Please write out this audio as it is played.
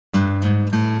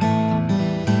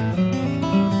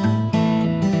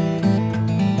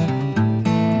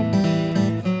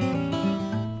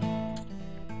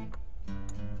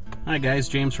Hi guys,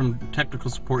 James from Technical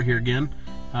Support here again.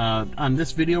 On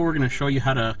this video we're going to show you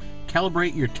how to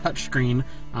calibrate your touchscreen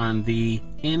on the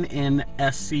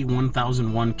NNSC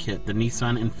 1001 kit, the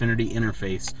Nissan Infiniti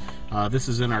interface. This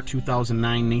is in our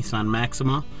 2009 Nissan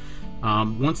Maxima.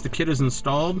 Once the kit is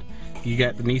installed, you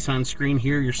got the Nissan screen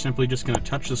here. You're simply just going to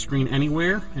touch the screen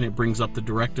anywhere and it brings up the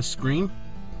directest screen.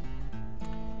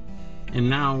 And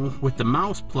now with the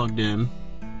mouse plugged in,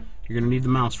 you're going to need the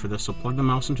mouse for this, so plug the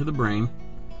mouse into the brain.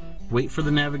 Wait for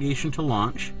the navigation to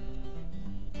launch.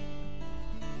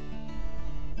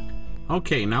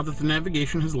 Okay, now that the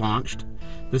navigation has launched,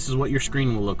 this is what your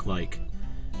screen will look like.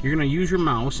 You're going to use your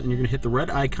mouse and you're going to hit the red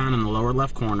icon in the lower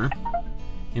left corner,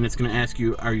 and it's going to ask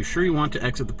you, are you sure you want to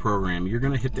exit the program? You're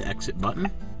going to hit the exit button.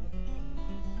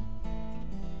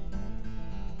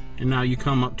 And now you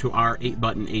come up to our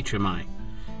 8-button HMI.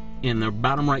 In the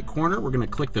bottom right corner, we're going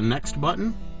to click the next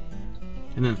button.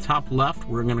 And then the top left,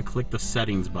 we're going to click the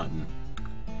settings button.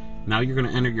 Now you're going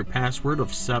to enter your password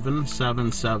of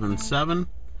 7777,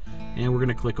 and we're going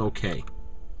to click OK.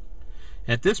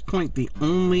 At this point, the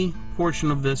only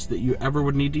portion of this that you ever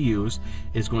would need to use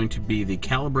is going to be the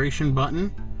calibration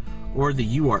button or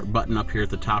the UART button up here at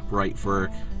the top right for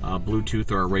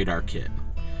Bluetooth or a radar kit.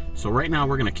 So right now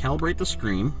we're going to calibrate the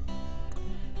screen,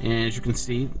 and as you can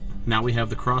see, now we have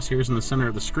the crosshairs in the center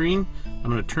of the screen. I'm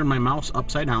going to turn my mouse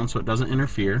upside down so it doesn't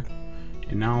interfere.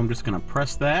 And now I'm just going to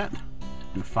press that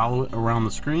and follow it around the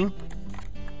screen.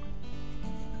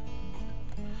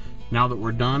 Now that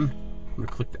we're done, I'm going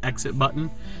to click the exit button.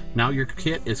 Now your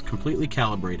kit is completely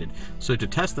calibrated. So to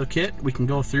test the kit, we can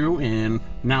go through, and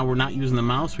now we're not using the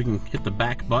mouse. We can hit the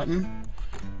back button,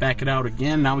 back it out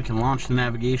again. Now we can launch the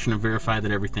navigation and verify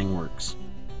that everything works.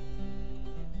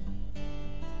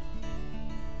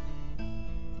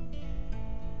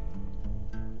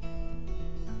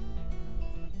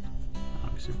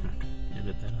 Obviously we're not going to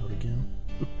edit that out again.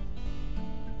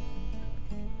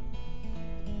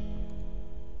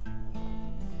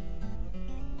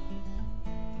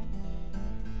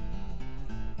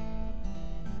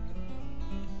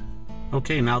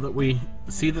 Okay, now that we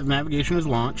see that the navigation is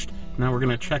launched, now we're going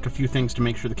to check a few things to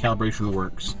make sure the calibration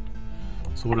works.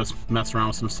 So we'll just mess around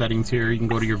with some settings here. You can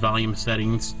go to your volume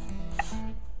settings,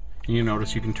 and you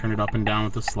notice you can turn it up and down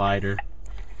with the slider.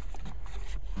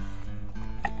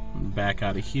 Back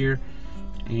out of here,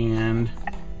 and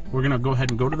we're going to go ahead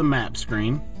and go to the map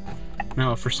screen.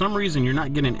 Now if for some reason you're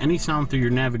not getting any sound through your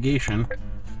navigation,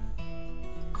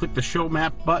 click the show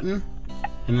map button,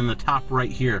 and then the top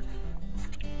right here.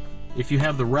 If you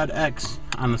have the red X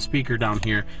on the speaker down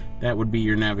here, that would be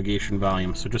your navigation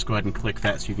volume, so just go ahead and click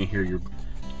that so you can hear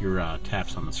your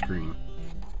taps on the screen.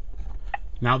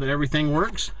 Now that everything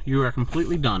works, you are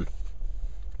completely done.